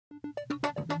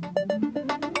Hi,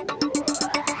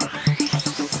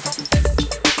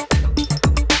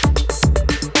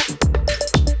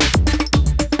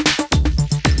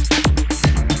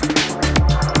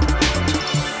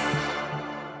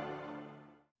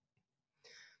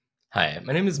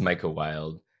 my name is Micah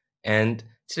Wylde, and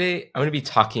today I'm going to be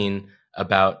talking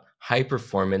about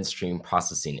high-performance stream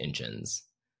processing engines.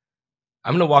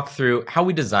 I'm going to walk through how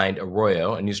we designed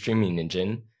Arroyo, a new streaming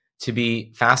engine, to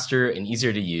be faster and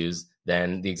easier to use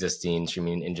than the existing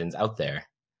streaming engines out there.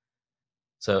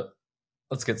 So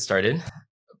let's get started.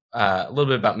 A little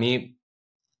bit about me.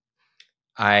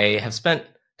 I have spent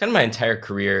kind of my entire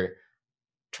career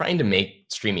trying to make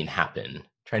streaming happen,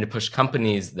 trying to push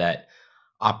companies that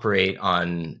operate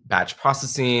on batch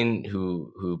processing,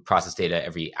 who process data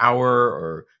every hour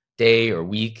or day or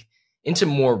week, into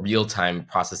more real-time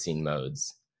processing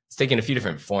modes. It's taken a few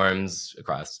different forms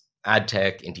across ad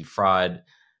tech, anti-fraud,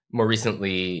 more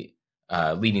recently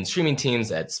leading streaming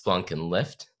teams at Splunk and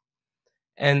Lyft.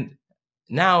 And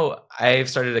now I've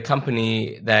started a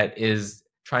company that is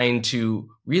trying to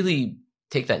really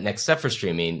take that next step for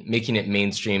streaming, making it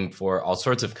mainstream for all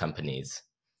sorts of companies.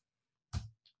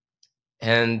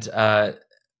 And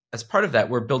as part of that,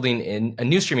 we're building a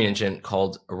new streaming engine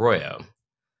called Arroyo.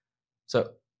 So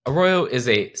Arroyo is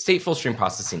a stateful stream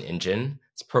processing engine.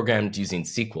 It's programmed using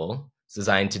SQL. It's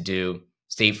designed to do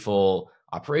stateful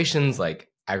operations like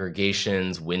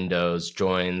aggregations, windows,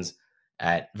 joins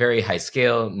at very high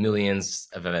scale, millions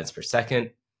of events per second.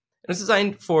 And it's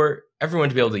designed for everyone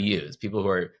to be able to use, people who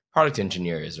are product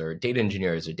engineers or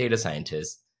data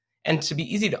scientists, and to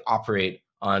be easy to operate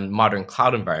on modern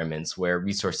cloud environments where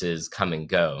resources come and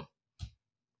go.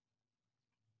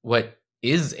 What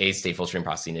is a stateful stream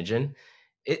processing engine?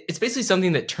 It's basically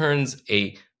something that turns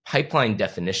a pipeline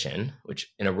definition,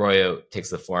 which in Arroyo takes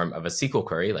the form of a SQL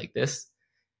query like this,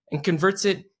 and converts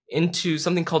it into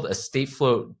something called a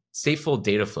stateful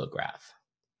data flow graph.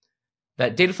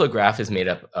 That data flow graph is made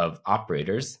up of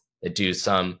operators that do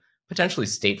some potentially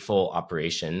stateful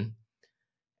operation,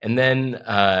 and then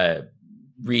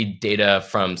read data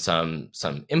from some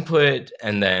input,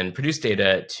 and then produce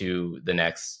data to the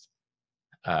next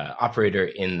operator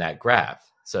in that graph.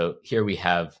 So here we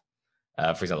have,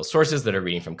 for example, sources that are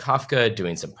reading from Kafka,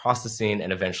 doing some processing,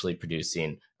 and eventually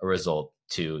producing a result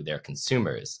to their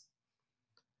consumers.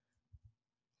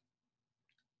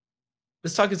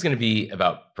 This talk is going to be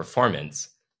about performance.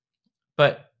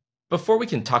 But before we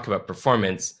can talk about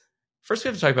performance, first we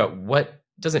have to talk about what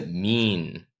does it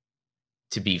mean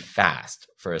to be fast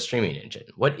for a streaming engine.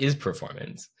 What is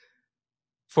performance?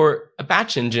 For a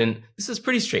batch engine, this is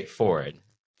pretty straightforward.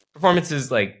 Performance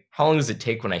is like, how long does it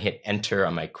take when I hit enter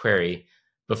on my query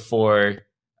before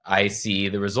I see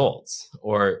the results?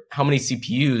 Or how many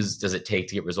CPUs does it take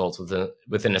to get results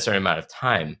within a certain amount of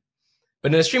time?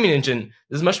 But in a streaming engine,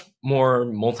 this is much more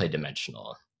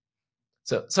multidimensional.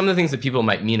 So some of the things that people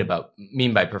might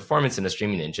mean by performance in a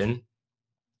streaming engine,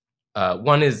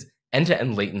 one is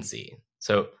end-to-end latency.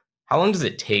 So how long does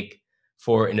it take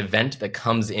for an event that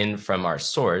comes in from our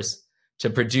source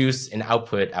to produce an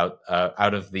output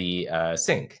out of the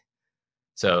sink?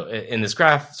 So in this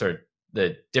graph, sort of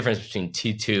the difference between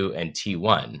T2 and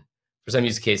T1. For some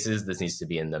use cases, this needs to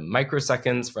be in the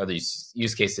microseconds. For other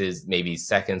use cases, maybe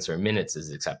seconds or minutes is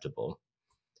acceptable.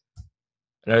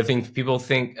 Another thing people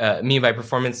mean by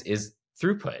performance is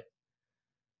throughput,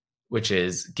 which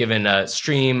is given a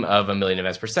stream of 1 million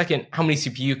events per second, how many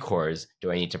CPU cores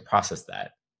do I need to process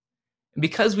that? And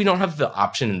because we don't have the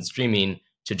option in streaming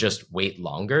to just wait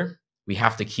longer, we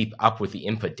have to keep up with the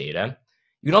input data.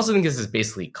 You can also think this is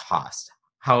basically cost.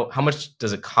 How much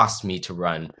does it cost me to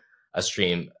run a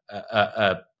stream,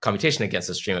 a computation against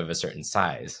a stream of a certain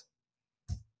size?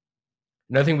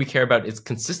 Another thing we care about is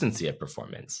consistency of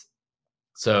performance.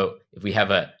 So if we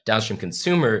have a downstream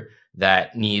consumer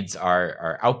that needs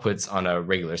our outputs on a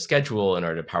regular schedule in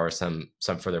order to power some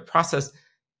further process,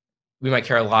 we might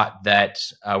care a lot that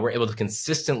we're able to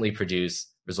consistently produce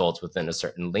results within a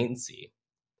certain latency.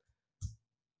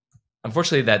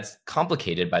 Unfortunately, that's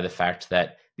complicated by the fact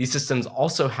that these systems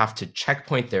also have to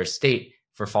checkpoint their state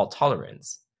for fault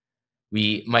tolerance.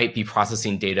 We might be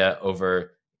processing data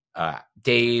over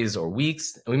days or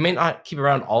weeks, and we may not keep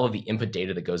around all of the input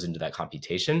data that goes into that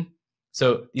computation.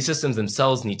 So these systems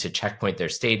themselves need to checkpoint their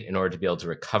state in order to be able to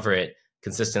recover it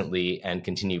consistently and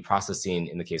continue processing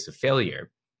in the case of failure.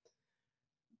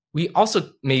 We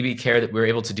also maybe care that we're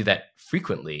able to do that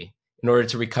frequently in order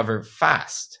to recover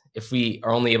fast. If we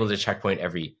are only able to checkpoint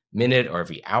every minute or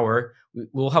every hour,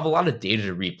 we'll have a lot of data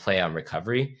to replay on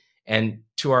recovery. And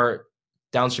to our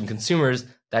downstream consumers,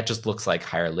 that just looks like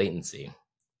higher latency.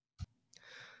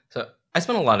 So I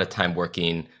spent a lot of time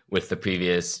working with the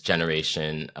previous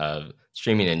generation of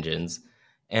streaming engines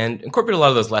and incorporate a lot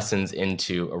of those lessons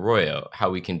into Arroyo, how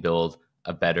we can build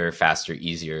a better, faster,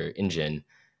 easier engine.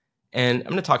 And I'm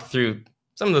going to talk through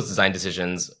some of those design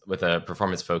decisions with a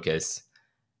performance focus,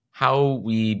 how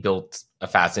we built a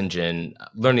fast engine,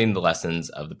 learning the lessons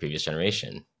of the previous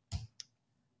generation.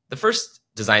 The first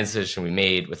design decision we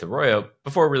made with Arroyo,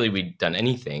 before really we'd done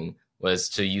anything, was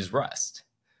to use Rust.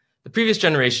 The previous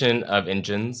generation of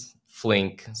engines,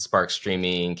 Flink, Spark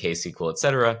Streaming, KSQL,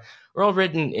 etc., were all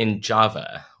written in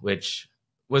Java, which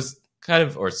was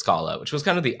or Scala, which was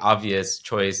kind of the obvious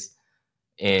choice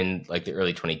in like the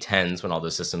early 2010s when all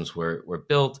those systems were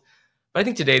built. But I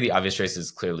think today the obvious choice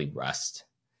is clearly Rust.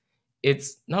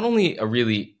 It's not only a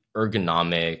really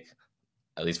ergonomic,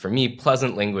 at least for me,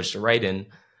 pleasant language to write in,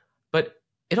 but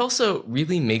it also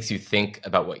really makes you think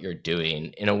about what you're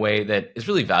doing in a way that is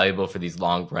really valuable for these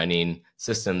long-running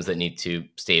systems that need to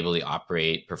stably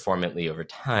operate performantly over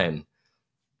time.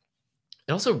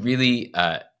 It also really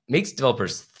makes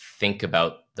developers think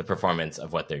about the performance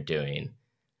of what they're doing.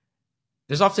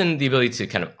 There's often the ability to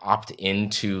kind of opt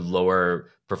into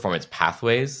lower performance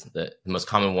pathways. The most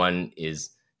common one is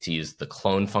to use the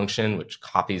clone function, which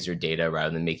copies your data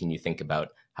rather than making you think about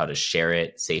how to share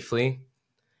it safely.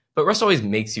 But Rust always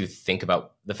makes you think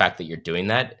about the fact that you're doing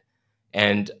that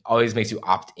and always makes you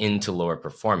opt into lower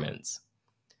performance.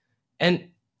 And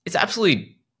it's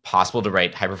absolutely possible to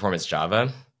write high-performance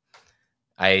Java.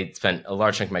 I spent a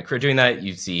large chunk of my career doing that.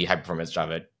 You see high-performance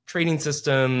Java trading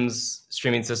systems,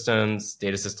 streaming systems,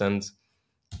 data systems.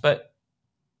 But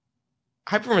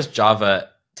high-performance Java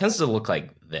tends to look like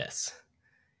this.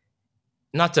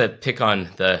 Not to pick on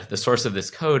the source of this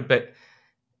code, but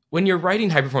when you're writing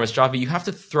high-performance Java, you have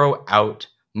to throw out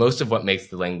most of what makes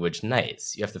the language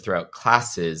nice. You have to throw out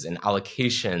classes and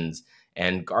allocations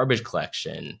and garbage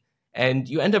collection. And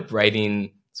you end up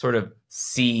writing sort of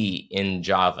C in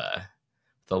Java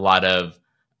with a lot of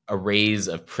arrays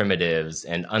of primitives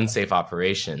and unsafe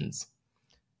operations.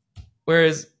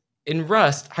 Whereas in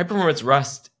Rust, high-performance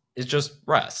Rust is just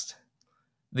Rust.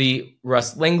 The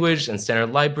Rust language and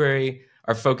standard library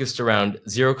are focused around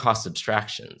zero-cost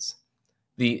abstractions.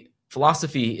 The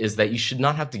philosophy is that you should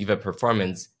not have to give up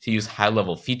performance to use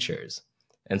high-level features.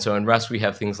 And so in Rust, we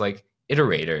have things like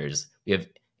iterators, we have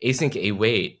async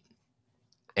await,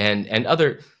 and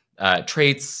other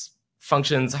traits,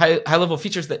 functions, high-level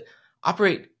features that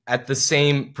operate at the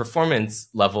same performance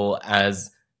level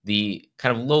as the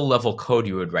kind of low-level code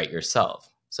you would write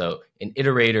yourself. So an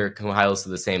iterator compiles to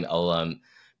the same LLM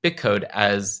bitcode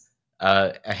as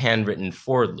a handwritten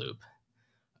for loop.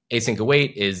 Async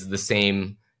await is the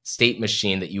same state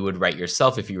machine that you would write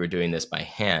yourself if you were doing this by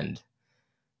hand.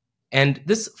 And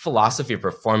this philosophy of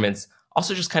performance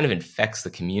also just kind of infects the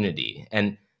community.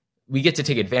 And we get to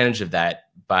take advantage of that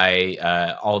by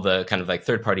all the kind of like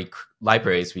third-party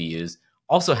libraries we use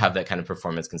also have that kind of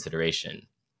performance consideration.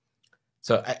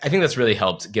 So I think that's really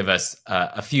helped give us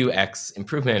a few X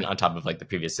improvement on top of like the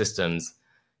previous systems,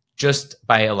 just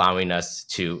by allowing us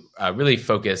to really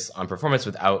focus on performance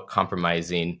without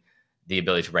compromising the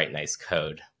ability to write nice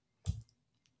code.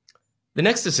 The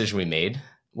next decision we made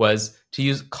was to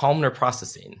use columnar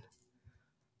processing.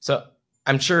 So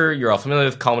I'm sure you're all familiar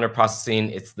with columnar processing.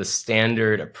 It's the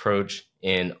standard approach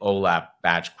in OLAP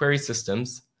batch query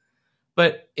systems,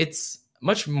 but it's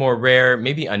much more rare,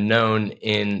 maybe unknown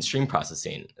in stream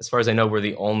processing. As far as I know, we're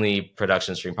the only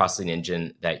production stream processing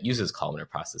engine that uses columnar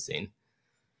processing.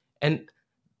 And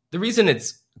the reason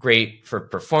it's great for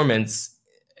performance,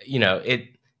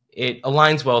 it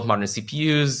aligns well with modern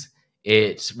CPUs.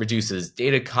 It reduces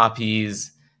data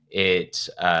copies. It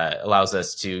allows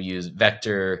us to use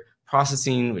vector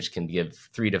processing, which can give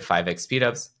 3 to 5x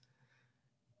speedups.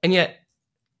 And yet,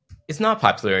 it's not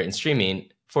popular in streaming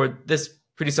for this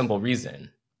pretty simple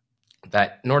reason,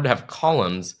 that in order to have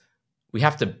columns, we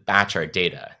have to batch our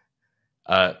data.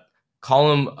 A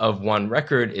column of one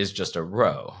record is just a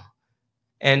row.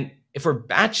 And if we're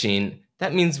batching,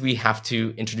 that means we have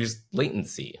to introduce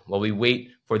latency while we wait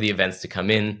for the events to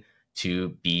come in to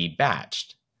be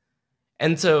batched.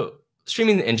 And so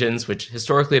streaming engines, which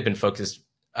historically have been focused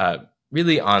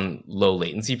really on low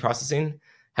latency processing,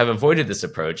 have avoided this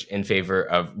approach in favor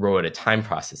of row-at-a-time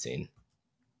processing.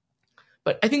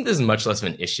 But I think this is much less of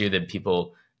an issue than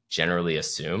people generally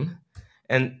assume.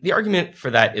 And the argument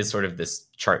for that is sort of this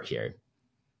chart here.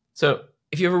 So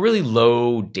if you have a really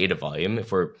low data volume,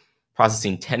 if we're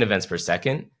processing 10 events per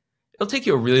second, it'll take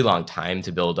you a really long time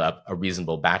to build up a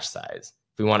reasonable batch size.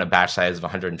 If we want a batch size of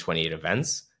 128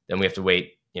 events, then we have to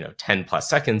wait 10 plus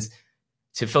seconds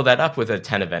to fill that up with a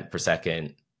 10 event per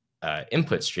second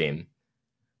input stream.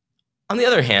 On the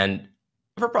other hand,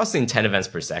 if we're processing 10 events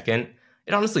per second,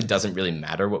 it honestly doesn't really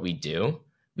matter what we do.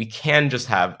 We can just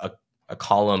have a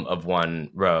column of one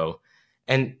row,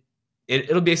 and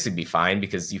it'll basically be fine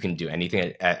because you can do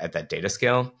anything at that data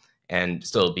scale and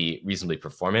still be reasonably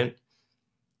performant.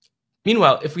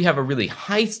 Meanwhile, if we have a really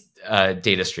high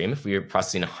data stream, if we are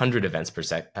processing 100,000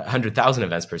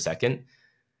 events per second,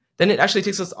 then it actually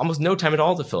takes us almost no time at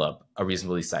all to fill up a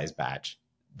reasonably sized batch.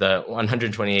 The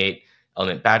 128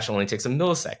 element batch only takes a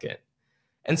millisecond.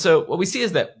 And so what we see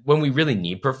is that when we really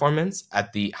need performance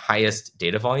at the highest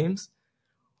data volumes,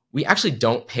 we actually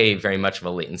don't pay very much of a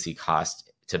latency cost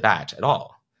to batch at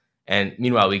all. And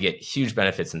meanwhile, we get huge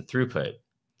benefits in throughput.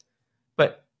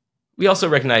 But we also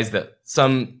recognize that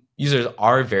some users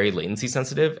are very latency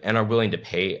sensitive and are willing to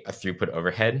pay a throughput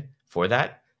overhead for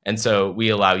that. And so we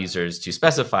allow users to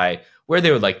specify where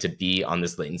they would like to be on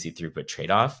this latency throughput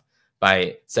trade-off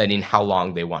by setting how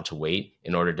long they want to wait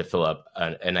in order to fill up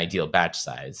an ideal batch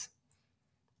size.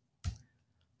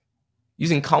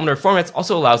 Using columnar formats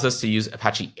also allows us to use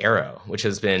Apache Arrow, which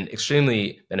has been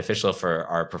extremely beneficial for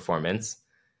our performance.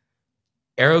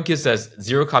 Arrow gives us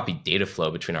zero-copy data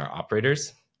flow between our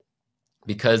operators.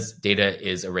 Because data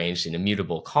is arranged in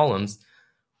immutable columns,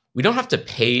 we don't have to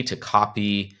pay to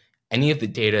copy any of the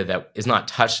data that is not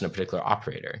touched in a particular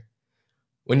operator.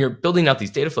 When you're building out these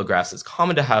data flow graphs, it's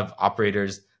common to have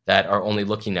operators that are only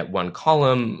looking at one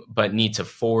column, but need to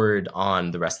forward on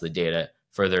the rest of the data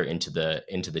further into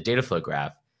the data flow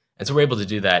graph. And so we're able to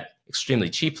do that extremely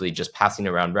cheaply, just passing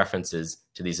around references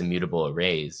to these immutable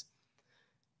arrays.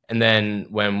 And then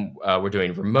when we're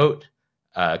doing remote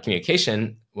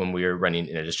communication, when we're running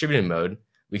in a distributed mode,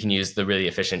 we can use the really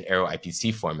efficient Arrow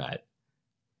IPC format.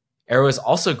 Arrow is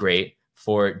also great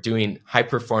for doing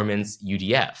high-performance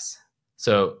UDFs.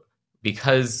 So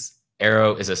because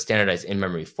Arrow is a standardized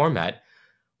in-memory format,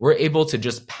 we're able to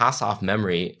just pass off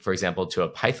memory, for example, to a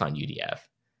Python UDF.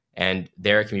 And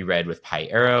there it can be read with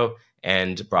PyArrow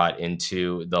and brought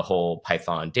into the whole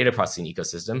Python data processing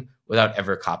ecosystem without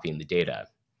ever copying the data.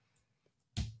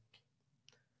 The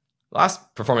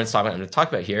last performance topic I'm going to talk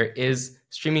about here is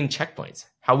streaming checkpoints,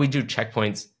 how we do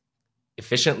checkpoints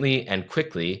efficiently and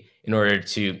quickly in order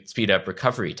to speed up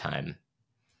recovery time.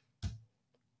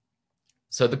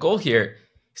 So the goal here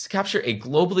is to capture a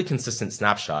globally consistent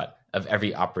snapshot of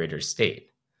every operator's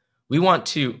state. We want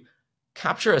to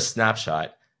capture a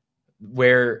snapshot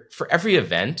where for every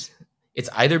event, it's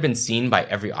either been seen by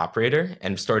every operator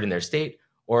and stored in their state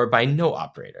or by no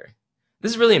operator.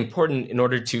 This is really important in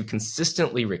order to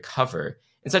consistently recover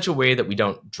in such a way that we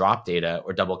don't drop data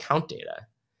or double count data.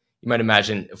 You might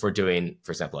imagine if we're doing,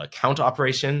 for example, a count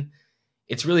operation,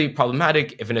 it's really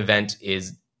problematic if an event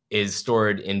is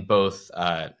stored in both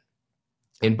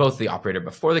the operator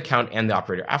before the count and the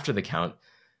operator after the count,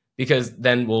 because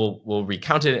then we'll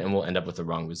recount it and we'll end up with the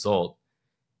wrong result.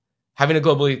 Having a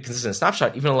globally consistent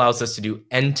snapshot even allows us to do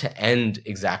end-to-end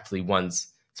exactly once,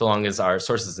 so long as our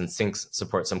sources and sinks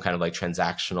support some kind of like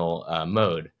transactional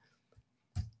mode.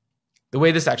 The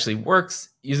way this actually works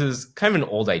uses kind of an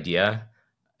old idea.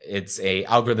 It's an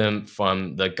algorithm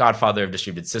from the godfather of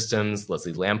distributed systems,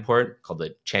 Lamport, called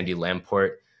the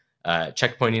Chandy-Lamport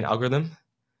checkpointing algorithm.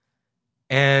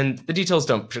 And the details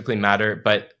don't particularly matter,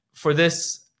 but for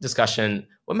this discussion,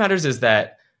 what matters is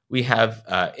that we have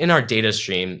in our data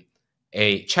stream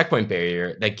a checkpoint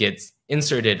barrier that gets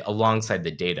inserted alongside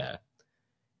the data.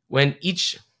 When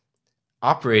each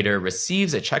operator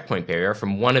receives a checkpoint barrier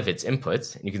from one of its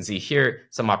inputs, and you can see here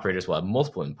some operators will have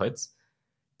multiple inputs,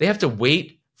 they have to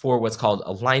wait for what's called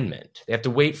alignment. They have to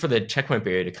wait for the checkpoint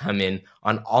barrier to come in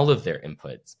on all of their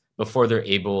inputs before they're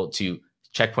able to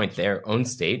checkpoint their own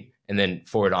state and then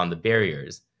forward on the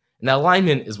barriers. And that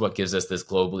alignment is what gives us this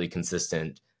globally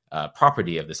consistent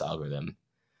property of this algorithm.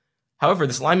 However,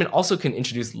 this alignment also can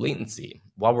introduce latency.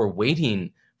 While we're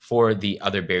waiting for the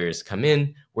other barriers to come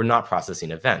in, we're not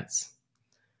processing events.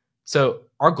 So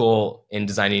our goal in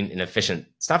designing an efficient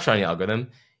snapshotting algorithm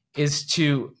is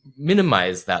to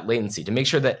minimize that latency, to make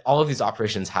sure that all of these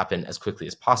operations happen as quickly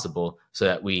as possible so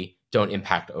that we don't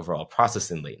impact overall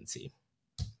processing latency.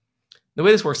 The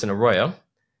way this works in Arroyo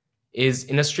is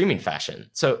in a streaming fashion.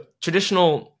 So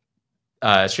traditional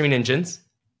streaming engines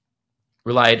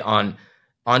relied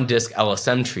on-disk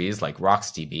LSM trees like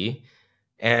RocksDB,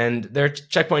 and their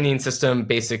checkpointing system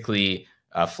basically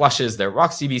flushes their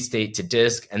RocksDB state to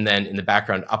disk and then in the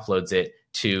background uploads it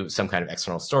to some kind of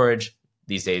external storage,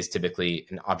 these days typically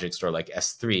an object store like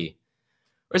S3.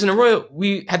 Whereas in Arroyo,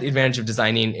 we had the advantage of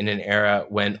designing in an era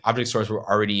when object stores were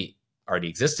already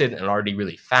existed and already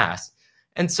really fast.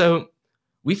 And so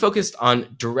we focused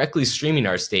on directly streaming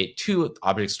our state to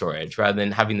object storage rather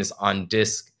than having this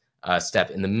on-disk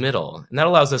step in the middle. And that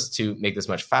allows us to make this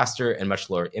much faster and much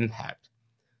lower impact.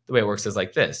 The way it works is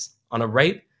like this. On a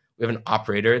write, we have an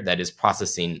operator that is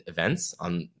processing events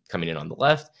coming in on the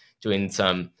left, doing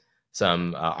some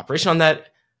operation on that,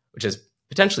 which is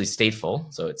potentially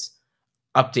stateful. So it's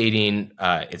updating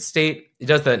its state. It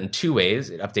does that in two ways.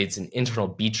 It updates an internal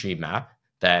B-tree map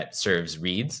that serves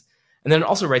reads, and then it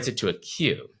also writes it to a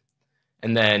queue.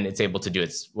 And then it's able to do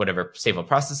its whatever stateful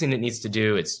processing it needs to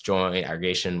do, its join,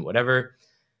 aggregation, whatever.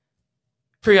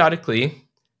 Periodically,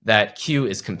 that queue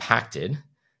is compacted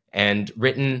and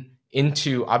written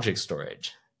into object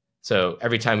storage. So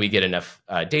every time we get enough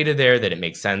data there that it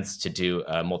makes sense to do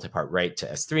a multi-part write to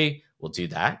S3, we'll do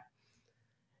that.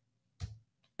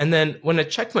 And then when a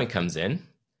checkpoint comes in,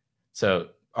 so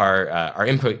our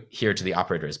input here to the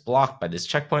operator is blocked by this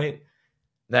checkpoint,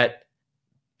 that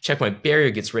checkpoint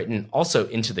barrier gets written also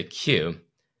into the queue.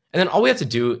 And then all we have to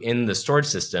do in the storage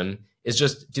system is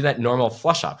just do that normal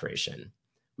flush operation.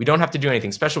 We don't have to do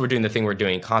anything special. We're doing the thing we're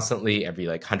doing constantly every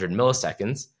like 100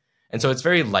 milliseconds. And so it's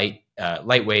very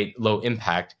lightweight, low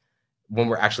impact when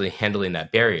we're actually handling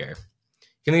that barrier.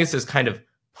 You can think of this as kind of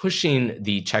pushing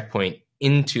the checkpoint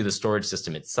into the storage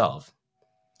system itself.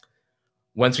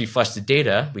 Once we flush the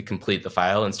data, we complete the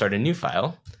file and start a new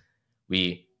file.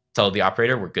 We tell the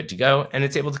operator we're good to go, and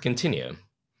it's able to continue.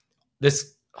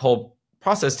 This whole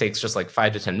process takes just like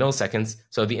 5 to 10 milliseconds,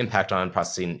 so the impact on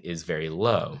processing is very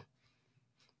low.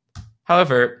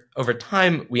 However, over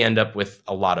time, we end up with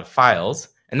a lot of files,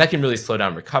 and that can really slow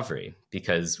down recovery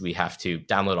because we have to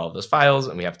download all of those files,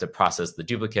 and we have to process the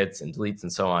duplicates and deletes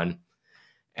and so on.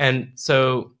 And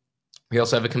so we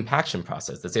also have a compaction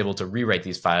process that's able to rewrite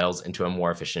these files into a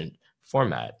more efficient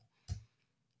format.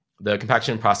 The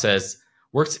compaction process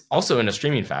works also in a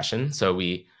streaming fashion. So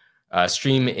we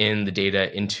stream in the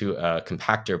data into a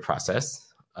compactor process,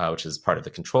 which is part of the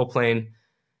control plane.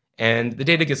 And the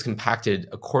data gets compacted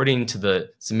according to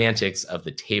the semantics of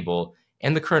the table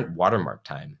and the current watermark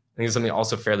time. I think it's something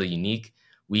also fairly unique.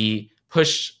 We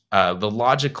push the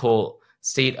logical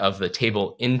state of the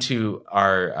table into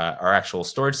our actual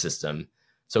storage system.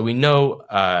 So we know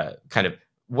kind of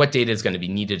what data is going to be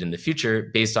needed in the future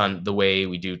based on the way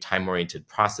we do time-oriented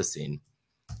processing.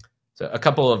 So a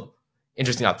couple of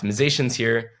interesting optimizations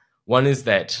here. One is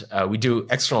that we do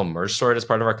external merge sort as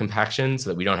part of our compaction so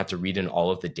that we don't have to read in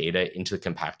all of the data into the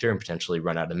compactor and potentially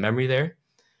run out of memory there.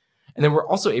 And then we're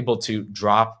also able to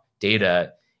drop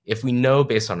data if we know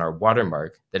based on our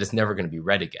watermark that it's never going to be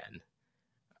read again.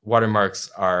 Watermarks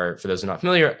are, for those who are not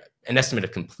familiar, an estimate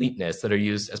of completeness that are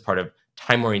used as part of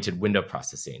time-oriented window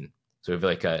processing. So we have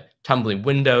like a tumbling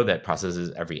window that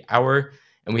processes every hour,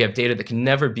 and we have data that can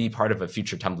never be part of a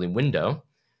future tumbling window,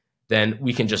 then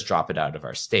we can just drop it out of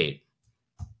our state.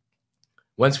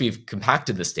 Once we've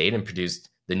compacted the state and produced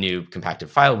the new compacted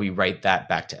file, we write that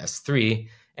back to S3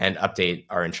 and update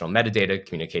our internal metadata,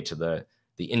 communicate to the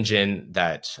engine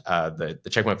that the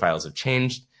checkpoint files have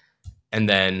changed, and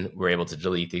then we're able to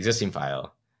delete the existing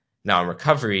file. Now in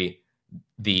recovery,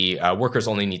 the workers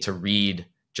only need to read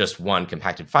just one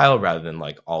compacted file rather than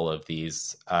like all of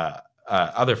these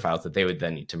other files that they would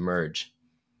then need to merge.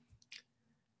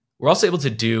 We're also able to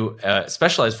do a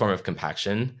specialized form of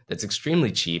compaction that's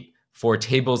extremely cheap for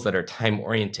tables that are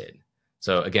time-oriented.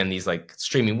 So again, these like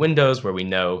streaming windows where we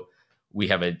know we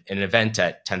have an event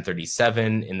at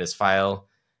 10:37 in this file,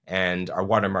 and our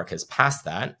watermark has passed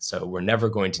that, so we're never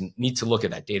going to need to look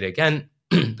at that data again.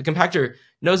 The compactor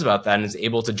knows about that and is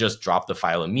able to just drop the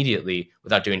file immediately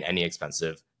without doing any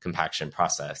expensive compaction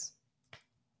process.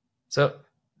 So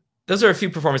those are a few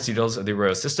performance details of the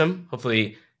Arroyo system.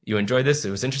 Hopefully you enjoyed this.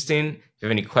 It was interesting. If you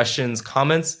have any questions,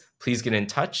 comments, please get in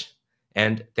touch.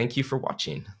 And thank you for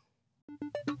watching.